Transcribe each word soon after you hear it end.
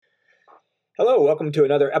Hello, welcome to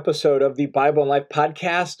another episode of the Bible and Life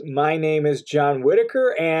podcast. My name is John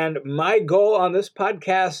Whitaker, and my goal on this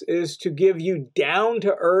podcast is to give you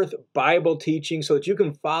down-to-earth Bible teaching so that you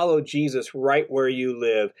can follow Jesus right where you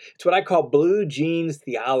live. It's what I call blue jeans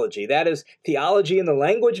theology. That is theology in the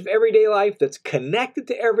language of everyday life that's connected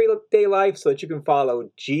to everyday life so that you can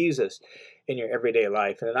follow Jesus in your everyday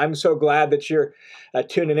life. And I'm so glad that you're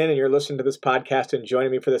tuning in and you're listening to this podcast and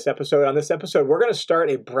joining me for this episode. On this episode, we're going to start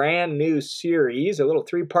a brand new series, a little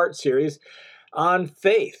three-part series on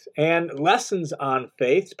faith and lessons on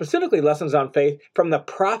faith, specifically lessons on faith from the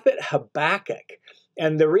prophet Habakkuk.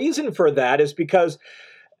 And the reason for that is because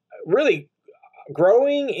really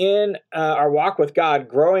growing in our walk with God,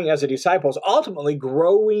 growing as a disciple, is ultimately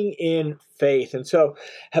growing in faith. And so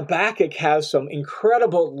Habakkuk has some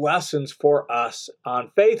incredible lessons for us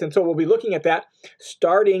on faith. And so we'll be looking at that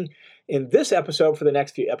starting in this episode for the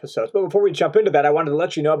next few episodes. But before we jump into that, I wanted to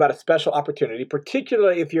let you know about a special opportunity,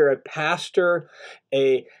 particularly if you're a pastor,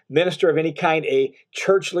 a minister of any kind, a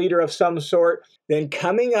church leader of some sort. Then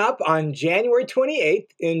coming up on January 28th,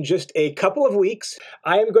 in just a couple of weeks,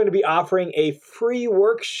 I am going to be offering a free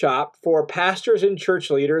workshop for pastors and church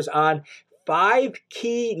leaders on 5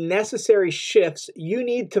 key necessary shifts you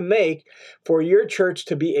need to make for your church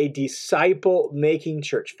to be a disciple-making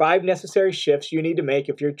church. 5 necessary shifts you need to make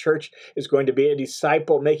if your church is going to be a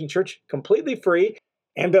disciple-making church, completely free.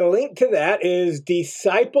 And the link to that is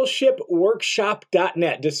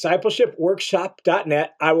discipleshipworkshop.net,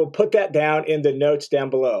 discipleshipworkshop.net. I will put that down in the notes down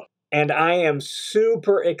below. And I am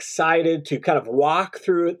super excited to kind of walk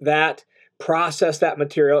through that, process that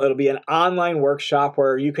material. It'll be an online workshop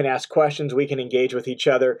where you can ask questions, we can engage with each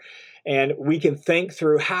other, and we can think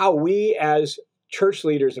through how we as church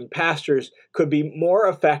leaders and pastors could be more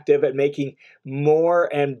effective at making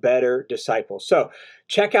more and better disciples. So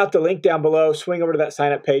check out the link down below, swing over to that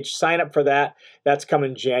sign up page, sign up for that. That's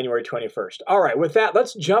coming January 21st. All right, with that,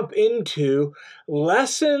 let's jump into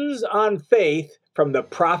lessons on faith from the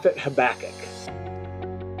prophet Habakkuk.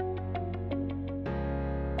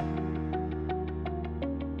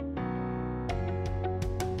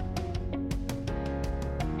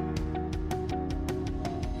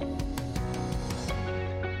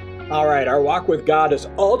 All right, our walk with God is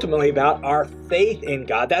ultimately about our faith in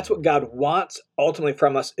God. That's what God wants ultimately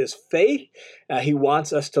from us is faith. He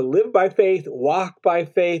wants us to live by faith, walk by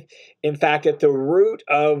faith. In fact, at the root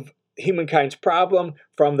of humankind's problem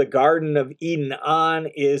from the Garden of Eden on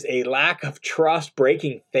is a lack of trust,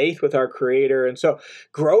 breaking faith with our Creator. And so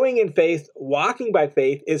growing in faith, walking by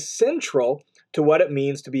faith is central to what it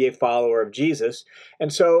means to be a follower of Jesus.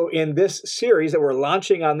 And so in this series that we're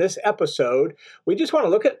launching on this episode, we just want to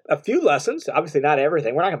look at a few lessons, obviously not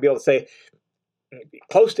everything. We're not going to be able to say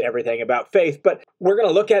close to everything about faith, but we're going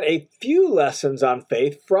to look at a few lessons on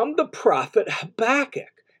faith from the prophet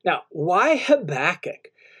Habakkuk. Now, why Habakkuk?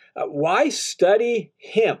 Why study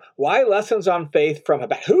him? Why lessons on faith from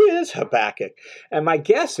Habakkuk? Who is Habakkuk? And my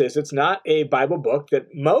guess is it's not a Bible book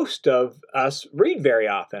that most of us read very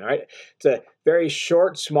often, right? It's a very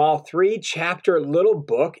short, small, 3-chapter little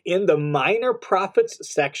book in the Minor Prophets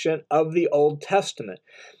section of the Old Testament.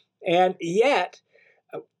 And yet,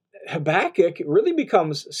 Habakkuk really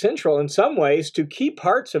becomes central in some ways to key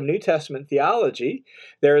parts of New Testament theology.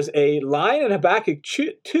 There's a line in Habakkuk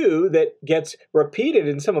 2 that gets repeated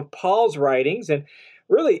in some of Paul's writings, and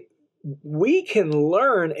really we can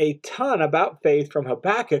learn a ton about faith from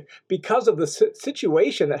Habakkuk because of the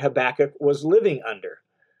situation that Habakkuk was living under.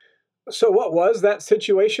 So what was that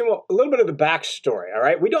situation? Well, a little bit of the backstory, all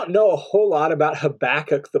right? We don't know a whole lot about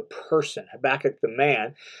Habakkuk the person, Habakkuk the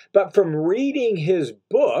man, but from reading his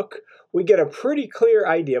book, we get a pretty clear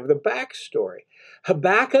idea of the backstory.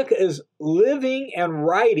 Habakkuk is living and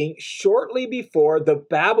writing shortly before the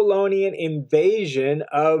Babylonian invasion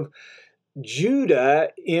of Judah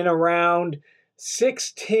in around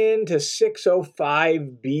 610 to 605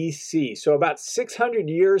 BC. So about 600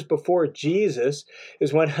 years before Jesus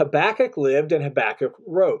is when Habakkuk lived and Habakkuk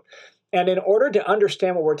wrote. And in order to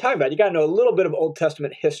understand what we're talking about, you got to know a little bit of Old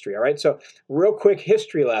Testament history, all right? So real quick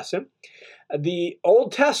history lesson. The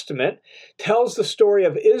Old Testament tells the story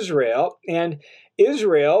of Israel, and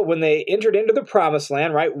Israel, when they entered into the promised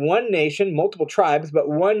land, right? One nation, multiple tribes, but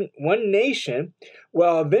one nation.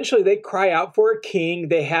 Well, eventually they cry out for a king.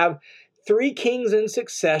 They have 3 kings in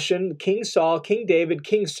succession, King Saul, King David,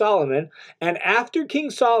 King Solomon. And after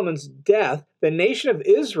King Solomon's death, the nation of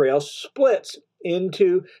Israel splits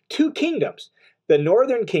into 2 kingdoms. The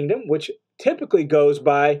northern kingdom, which typically goes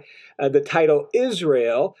by the title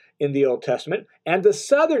Israel in the Old Testament, and the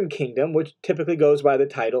southern kingdom, which typically goes by the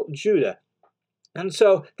title Judah. And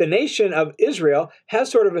so the nation of Israel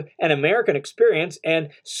has sort of an American experience and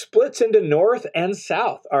splits into north and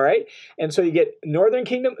south, all right? And so you get northern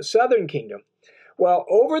kingdom, southern kingdom. Well,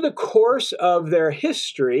 over the course of their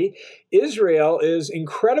history, Israel is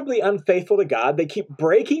incredibly unfaithful to God. They keep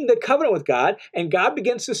breaking the covenant with God, and God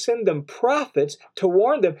begins to send them prophets to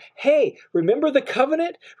warn them, hey, remember the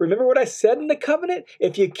covenant? Remember what I said in the covenant?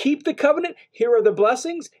 If you keep the covenant, here are the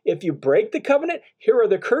blessings. If you break the covenant, here are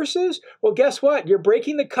the curses. Well, guess what? You're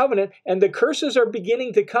breaking the covenant, and the curses are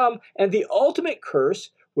beginning to come, and the ultimate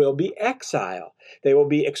curse will be exile. They will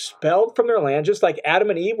be expelled from their land, just like Adam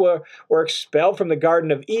and Eve were expelled from the Garden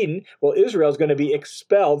of Eden. Well, Israel is going to be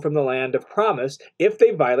expelled from the land of promise if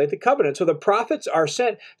they violate the covenant. So the prophets are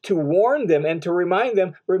sent to warn them and to remind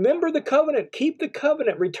them, remember the covenant, keep the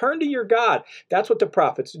covenant, return to your God. That's what the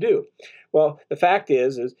prophets do. Well, the fact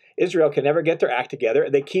is Israel can never get their act together.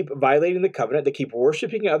 They keep violating the covenant. They keep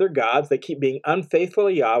worshiping other gods. They keep being unfaithful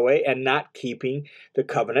to Yahweh and not keeping the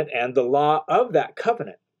covenant and the law of that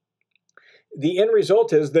covenant. The end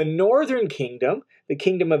result is the northern kingdom, the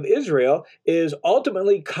kingdom of Israel, is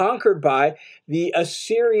ultimately conquered by the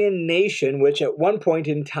Assyrian nation, which at one point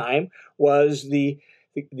in time was the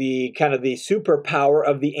kind of the superpower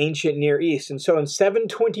of the ancient Near East. And so in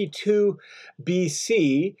 722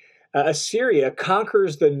 BC, Assyria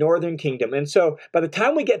conquers the northern kingdom. And so by the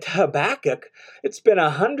time we get to Habakkuk, it's been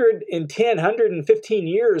 115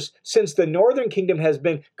 years since the northern kingdom has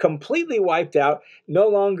been completely wiped out, no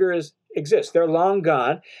longer exists. They're long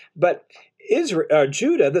gone. But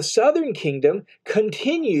Judah, the southern kingdom,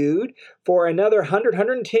 continued for another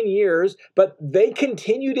 110 years, but they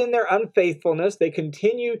continued in their unfaithfulness. They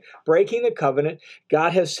continued breaking the covenant.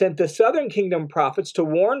 God has sent the southern kingdom prophets to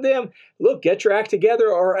warn them, look, get your act together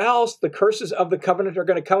or else the curses of the covenant are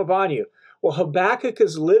going to come upon you. Well, Habakkuk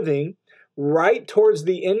is living right towards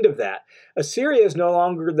the end of that. Assyria is no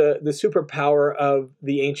longer the superpower of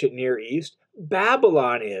the ancient Near East.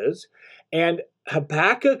 Babylon is, and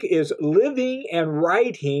Habakkuk is living and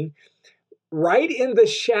writing right in the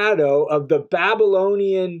shadow of the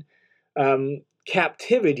Babylonian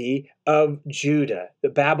captivity of Judah, the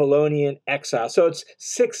Babylonian exile. So it's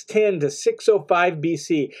 610 to 605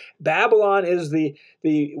 BC. Babylon is the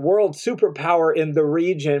world superpower in the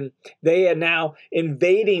region. They are now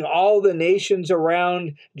invading all the nations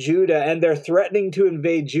around Judah, and they're threatening to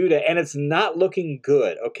invade Judah, and it's not looking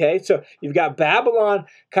good, okay? So you've got Babylon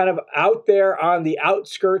kind of out there on the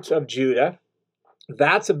outskirts of Judah.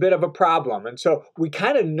 That's a bit of a problem. And so we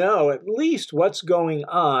kind of know at least what's going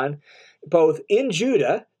on both in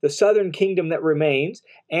Judah, the southern kingdom that remains,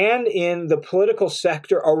 and in the political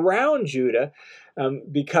sector around Judah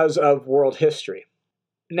because of world history.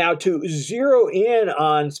 Now, to zero in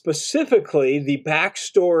on specifically the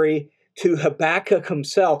backstory to Habakkuk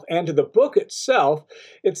himself and to the book itself,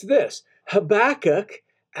 it's this. Habakkuk,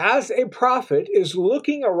 as a prophet, is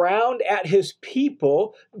looking around at his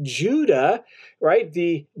people, Judah, right?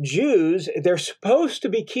 The Jews, they're supposed to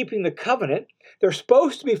be keeping the covenant. They're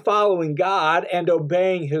supposed to be following God and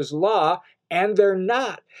obeying his law, and they're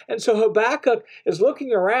not. And so Habakkuk is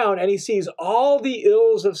looking around and he sees all the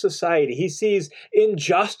ills of society. He sees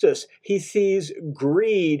injustice. He sees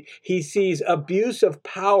greed. He sees abuse of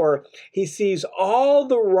power. He sees all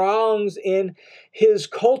the wrongs in his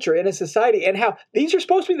culture, in his society, and how these are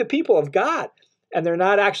supposed to be the people of God. And they're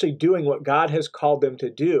not actually doing what God has called them to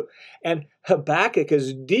do. And Habakkuk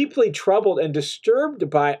is deeply troubled and disturbed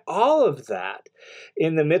by all of that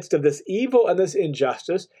in the midst of this evil and this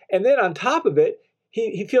injustice. And then on top of it,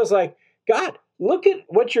 he feels like, God, look at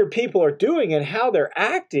what your people are doing and how they're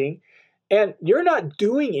acting, and you're not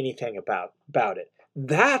doing anything about it.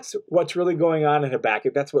 That's what's really going on in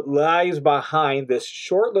Habakkuk. That's what lies behind this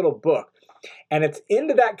short little book. And it's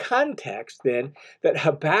into that context, then, that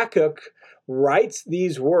Habakkuk writes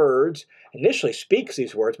these words, initially speaks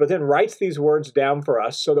these words, but then writes these words down for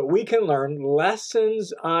us so that we can learn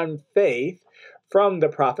lessons on faith from the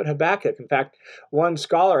prophet Habakkuk. In fact, one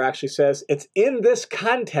scholar actually says it's in this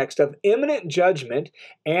context of imminent judgment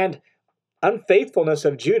and unfaithfulness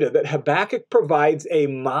of Judah that Habakkuk provides a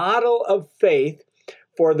model of faith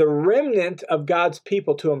for the remnant of God's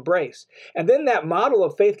people to embrace. And then that model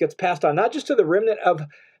of faith gets passed on, not just to the remnant of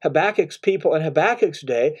Habakkuk's people in Habakkuk's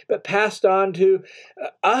day, but passed on to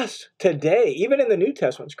us today. Even in the New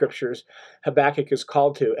Testament scriptures, Habakkuk is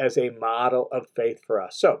called to as a model of faith for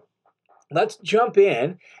us. So let's jump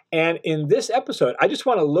in. And in this episode, I just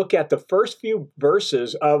want to look at the first few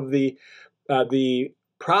verses of the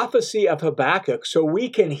prophecy of Habakkuk so we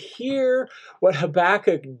can hear what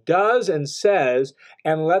Habakkuk does and says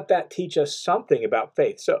and let that teach us something about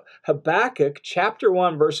faith. So Habakkuk chapter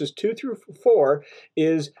 1 verses 2 through 4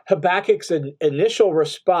 is Habakkuk's initial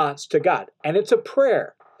response to God, and it's a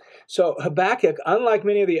prayer. So Habakkuk, unlike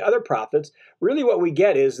many of the other prophets, really what we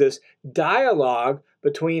get is this dialogue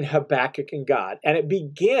between Habakkuk and God. And it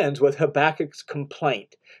begins with Habakkuk's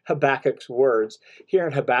complaint, Habakkuk's words, here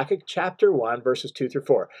in Habakkuk chapter 1, verses 2 through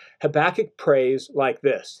 4. Habakkuk prays like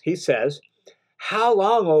this. He says, "How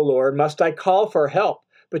long, O Lord, must I call for help,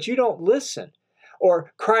 but you don't listen?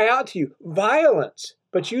 Or cry out to you, violence,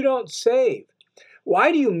 but you don't save?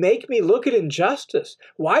 Why do you make me look at injustice?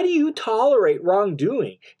 Why do you tolerate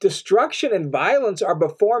wrongdoing? Destruction and violence are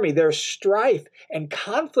before me. There's strife and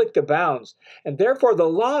conflict abounds. And therefore the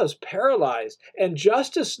law is paralyzed and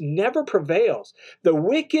justice never prevails. The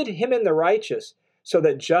wicked hem in the righteous so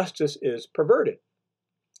that justice is perverted."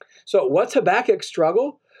 So what's Habakkuk's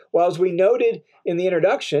struggle? Well, as we noted in the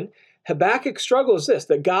introduction, Habakkuk's struggle is this,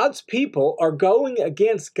 that God's people are going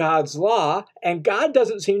against God's law, and God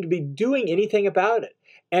doesn't seem to be doing anything about it.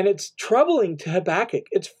 And it's troubling to Habakkuk.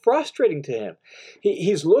 It's frustrating to him.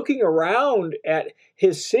 He's looking around at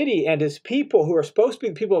his city and his people who are supposed to be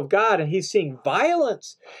the people of God, and he's seeing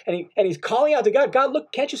violence. And he's calling out to God, "God,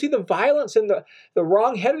 look, can't you see the violence and the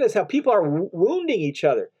wrong-headedness, how people are wounding each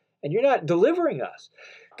other, and you're not delivering us?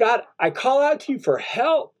 God, I call out to you for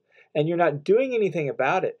help, and you're not doing anything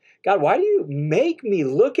about it. God, why do you make me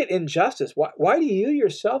look at injustice? Why do you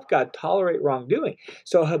yourself, God, tolerate wrongdoing?"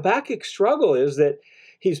 So Habakkuk's struggle is that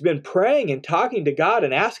he's been praying and talking to God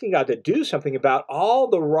and asking God to do something about all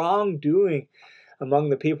the wrongdoing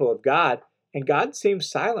among the people of God, and God seems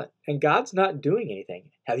silent, and God's not doing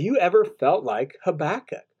anything. Have you ever felt like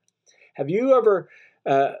Habakkuk? Have you ever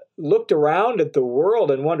looked around at the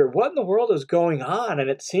world and wondered what in the world is going on? And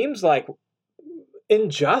it seems like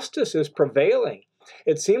injustice is prevailing.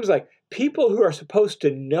 It seems like people who are supposed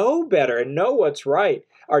to know better and know what's right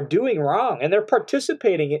are doing wrong, and they're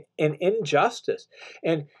participating in injustice.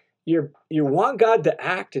 And you want God to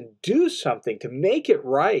act and do something to make it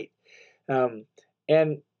right.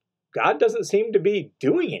 And God doesn't seem to be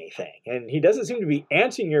doing anything, and he doesn't seem to be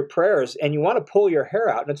answering your prayers, and you want to pull your hair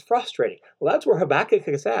out, and it's frustrating. Well, that's where Habakkuk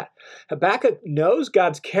is at. Habakkuk knows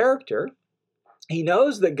God's character. He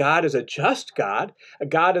knows that God is a just God, that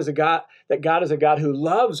God is a God who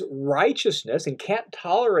loves righteousness and can't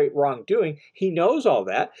tolerate wrongdoing. He knows all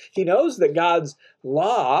that. He knows that God's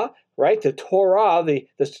law, right, the Torah,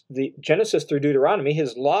 the Genesis through Deuteronomy,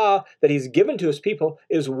 his law that he's given to his people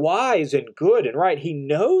is wise and good and right. He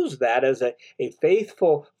knows that as a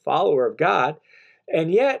faithful follower of God,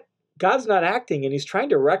 and yet God's not acting, and he's trying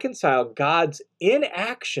to reconcile God's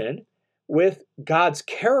inaction with God's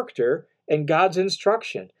character and God's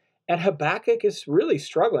instruction. And Habakkuk is really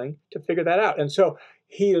struggling to figure that out. And so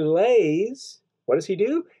what does he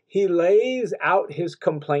do? He lays out his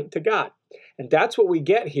complaint to God. And that's what we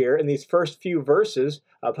get here in these first few verses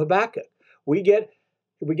of Habakkuk. We get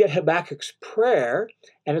Habakkuk's prayer,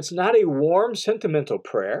 and it's not a warm, sentimental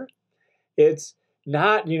prayer. It's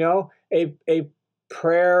not, a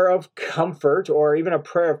prayer of comfort or even a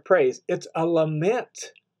prayer of praise. It's a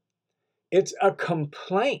lament. It's a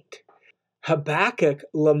complaint. Habakkuk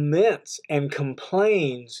laments and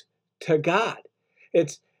complains to God.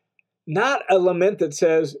 It's not a lament that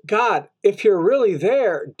says, "God, if you're really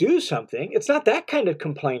there, do something." It's not that kind of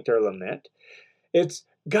complaint or lament. It's,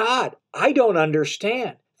 "God, I don't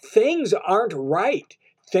understand. Things aren't right.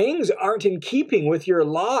 Things aren't in keeping with your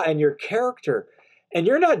law and your character, and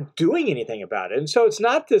you're not doing anything about it." And so it's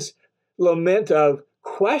not this lament of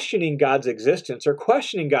questioning God's existence or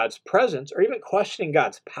questioning God's presence or even questioning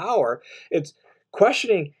God's power. It's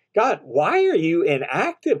questioning, "God, why are you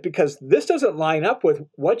inactive? Because this doesn't line up with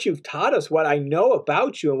what you've taught us, what I know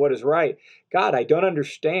about you and what is right. God, I don't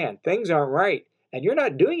understand. Things aren't right, and you're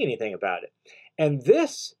not doing anything about it." And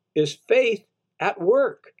this is faith at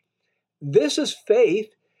work. This is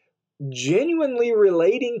faith genuinely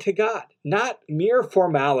relating to God, not mere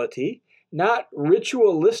formality, not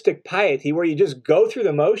ritualistic piety where you just go through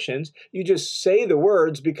the motions, you just say the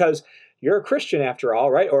words because you're a Christian after all,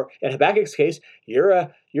 right? Or in Habakkuk's case, you're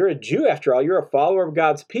a Jew after all, you're a follower of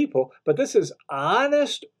God's people, but this is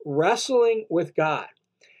honest wrestling with God.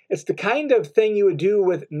 It's the kind of thing you would do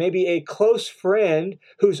with maybe a close friend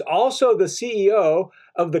who's also the CEO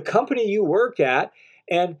of the company you work at,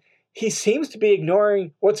 and he seems to be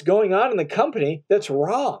ignoring what's going on in the company that's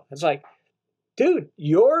wrong. It's like, dude,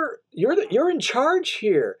 you're in charge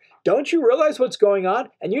here. Don't you realize what's going on?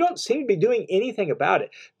 And you don't seem to be doing anything about it.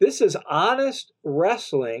 This is honest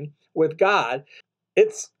wrestling with God.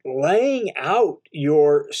 It's laying out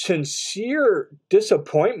your sincere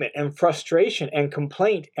disappointment and frustration and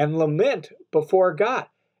complaint and lament before God.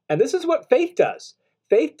 And this is what faith does.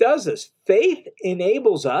 Faith does this. Faith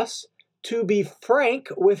enables us to be frank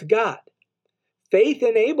with God. Faith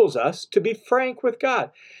enables us to be frank with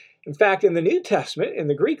God. In fact, in the New Testament, in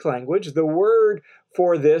the Greek language, the word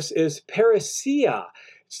for this is parrhesia.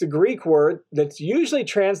 It's the Greek word that's usually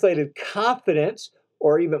translated confidence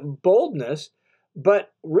or even boldness,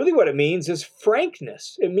 but really what it means is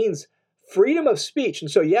frankness. It means freedom of speech.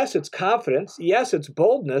 And so, yes, it's confidence. Yes, it's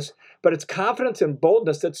boldness, but it's confidence and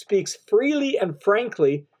boldness that speaks freely and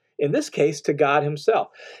frankly, in this case, to God himself.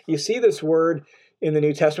 You see this word in the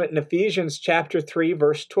New Testament in Ephesians chapter 3,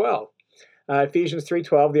 verse 12. Ephesians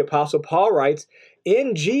 3:12, the Apostle Paul writes,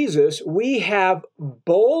 in Jesus we have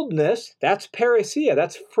boldness, that's parrhesia,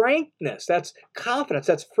 that's frankness, that's confidence,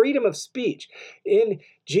 that's freedom of speech. In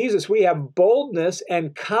Jesus we have boldness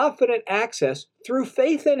and confident access through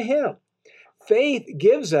faith in him. Faith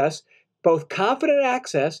gives us both confident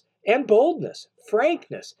access and boldness,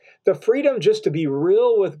 frankness, the freedom just to be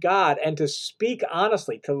real with God and to speak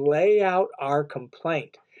honestly, to lay out our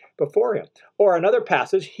complaint before him. Or another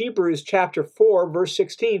passage, Hebrews chapter 4, verse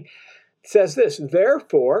 16, says this,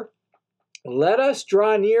 therefore, let us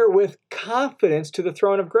draw near with confidence to the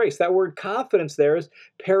throne of grace. That word confidence there is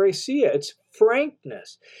parrhesia. It's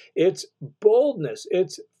frankness. It's boldness.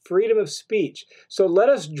 It's freedom of speech. So let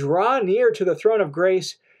us draw near to the throne of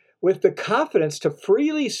grace with the confidence to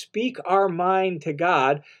freely speak our mind to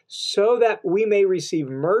God so that we may receive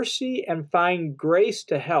mercy and find grace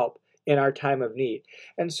to help in our time of need.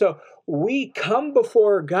 And so we come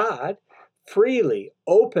before God freely,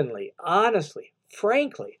 openly, honestly,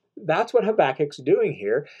 frankly. That's what Habakkuk's doing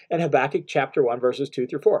here in Habakkuk chapter 1, verses 2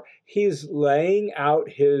 through 4. He's laying out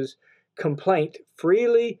his complaint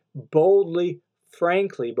freely, boldly,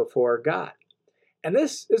 frankly before God. And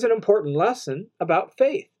this is an important lesson about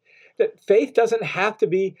faith, that faith doesn't have to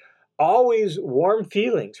be always warm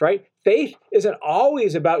feelings, right? Faith isn't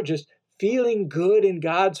always about just feeling good in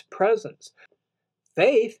God's presence.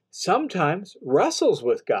 Faith sometimes wrestles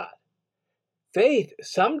with God. Faith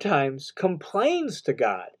sometimes complains to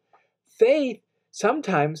God. Faith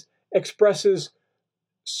sometimes expresses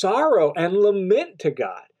sorrow and lament to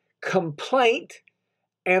God. Complaint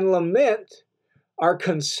and lament are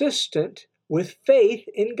consistent with faith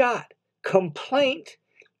in God. Complaint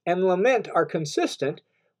and lament are consistent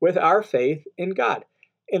with our faith in God.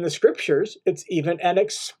 In the scriptures, it's even an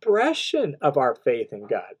expression of our faith in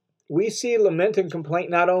God. We see lament and complaint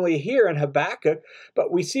not only here in Habakkuk,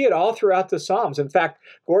 but we see it all throughout the Psalms. In fact,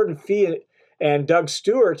 Gordon Fee and Doug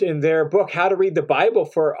Stewart, in their book, How to Read the Bible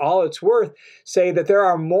for All It's Worth, say that there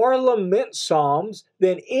are more lament psalms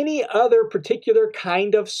than any other particular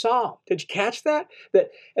kind of psalm. Did you catch that?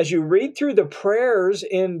 That as you read through the prayers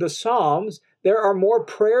in the Psalms, there are more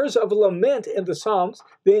prayers of lament in the Psalms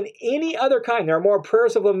than any other kind. There are more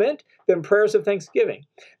prayers of lament than prayers of thanksgiving.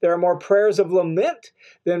 There are more prayers of lament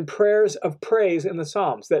than prayers of praise in the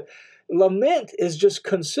Psalms. That lament is just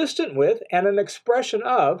consistent with and an expression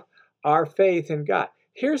of our faith in God.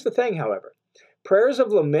 Here's the thing, however. Prayers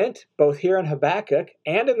of lament, both here in Habakkuk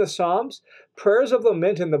and in the Psalms, prayers of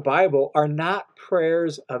lament in the Bible are not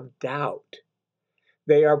prayers of doubt.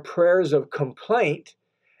 They are prayers of complaint,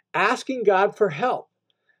 asking God for help.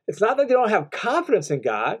 It's not that they don't have confidence in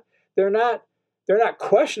God. They're not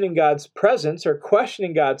questioning God's presence or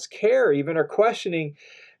questioning God's care even, or questioning,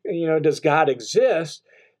 does God exist?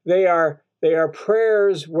 They are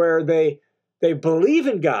prayers where they believe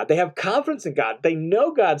in God. They have confidence in God. They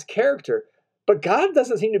know God's character, but God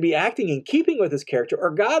doesn't seem to be acting in keeping with his character,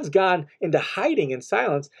 or God's gone into hiding in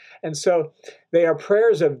silence. And so they are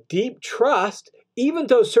prayers of deep trust, even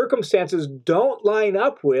though circumstances don't line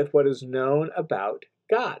up with what is known about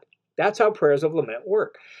God. That's how prayers of lament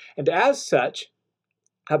work. And as such,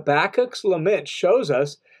 Habakkuk's lament shows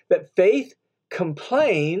us that faith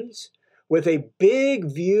complains with a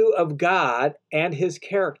big view of God and his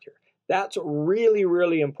character. That's really,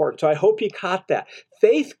 really important. So I hope you caught that.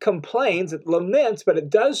 Faith complains, it laments, but it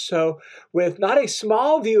does so with not a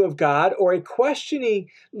small view of God or a questioning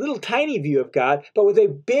little tiny view of God, but with a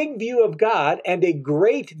big view of God and a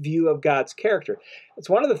great view of God's character. It's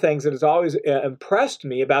one of the things that has always impressed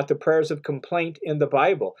me about the prayers of complaint in the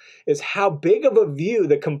Bible, is how big of a view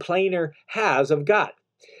the complainer has of God.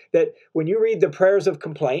 That when you read the prayers of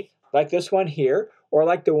complaint, like this one here, or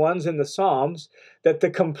like the ones in the Psalms, that the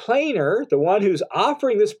complainer, the one who's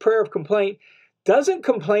offering this prayer of complaint, doesn't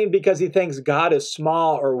complain because he thinks God is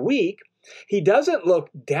small or weak. He doesn't look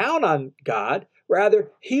down on God.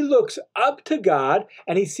 Rather, he looks up to God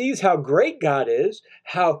and he sees how great God is,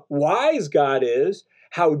 how wise God is,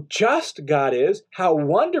 how just God is, how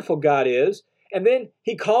wonderful God is, and then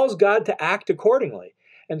he calls God to act accordingly.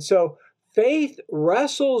 And so faith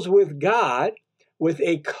wrestles with God with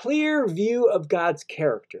a clear view of God's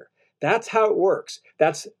character. That's how it works.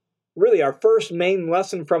 That's really our first main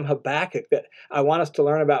lesson from Habakkuk that I want us to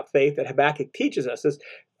learn about faith that Habakkuk teaches us is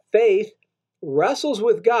faith wrestles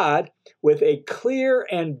with God with a clear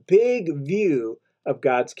and big view of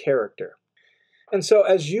God's character. And so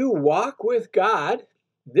as you walk with God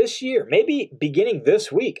this year, maybe beginning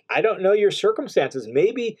this week, I don't know your circumstances.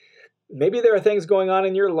 Maybe there are things going on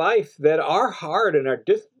in your life that are hard and are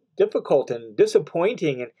difficult and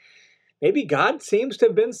disappointing, and maybe God seems to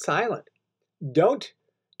have been silent. Don't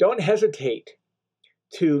hesitate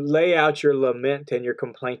to lay out your lament and your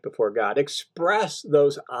complaint before God. Express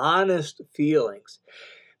those honest feelings.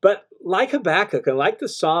 But like Habakkuk and like the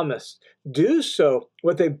psalmist, do so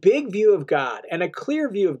with a big view of God and a clear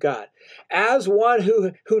view of God as one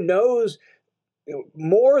who knows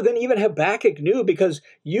more than even Habakkuk knew, because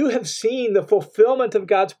you have seen the fulfillment of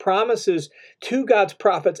God's promises to God's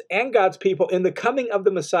prophets and God's people in the coming of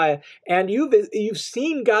the Messiah. And you've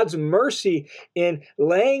seen God's mercy in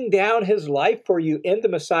laying down his life for you in the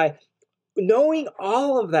Messiah. Knowing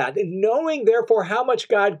all of that, and knowing therefore how much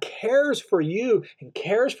God cares for you and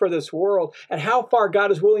cares for this world, and how far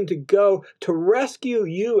God is willing to go to rescue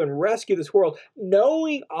you and rescue this world,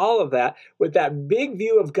 knowing all of that with that big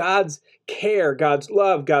view of God's care, God's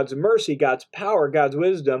love, God's mercy, God's power, God's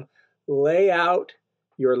wisdom, lay out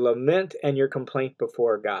your lament and your complaint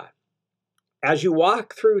before God. As you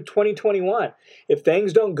walk through 2021, if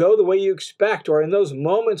things don't go the way you expect, or in those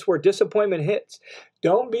moments where disappointment hits,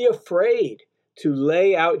 don't be afraid to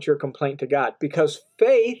lay out your complaint to God, because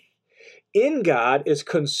faith in God is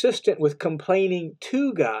consistent with complaining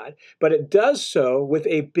to God, but it does so with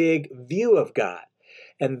a big view of God.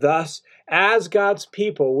 And thus, as God's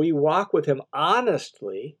people, we walk with him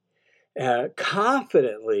honestly,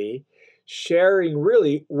 confidently, sharing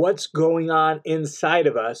really what's going on inside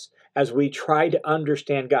of us as we try to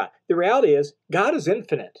understand God. The reality is, God is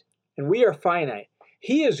infinite and we are finite.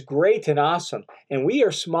 He is great and awesome, and we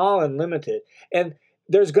are small and limited. And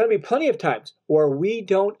there's going to be plenty of times where we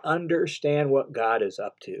don't understand what God is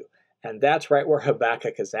up to. And that's right where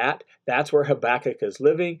Habakkuk is at. That's where Habakkuk is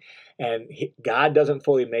living. And God doesn't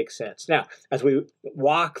fully make sense. Now, as we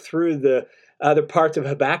walk through the other parts of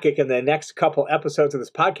Habakkuk in the next couple episodes of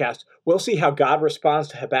this podcast, we'll see how God responds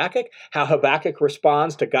to Habakkuk, how Habakkuk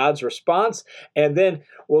responds to God's response, and then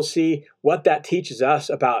we'll see what that teaches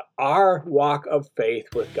us about our walk of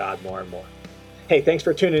faith with God more and more. Hey, thanks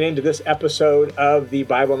for tuning in to this episode of the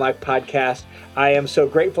Bible and Life podcast. I am so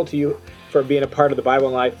grateful to you for being a part of the Bible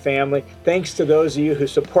and Life family. Thanks to those of you who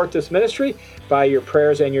support this ministry by your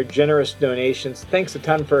prayers and your generous donations. Thanks a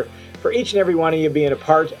ton for each and every one of you being a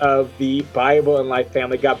part of the Bible and Life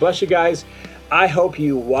family. God bless you guys. I hope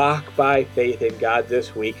you walk by faith in God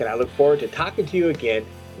this week, and I look forward to talking to you again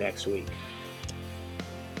next week.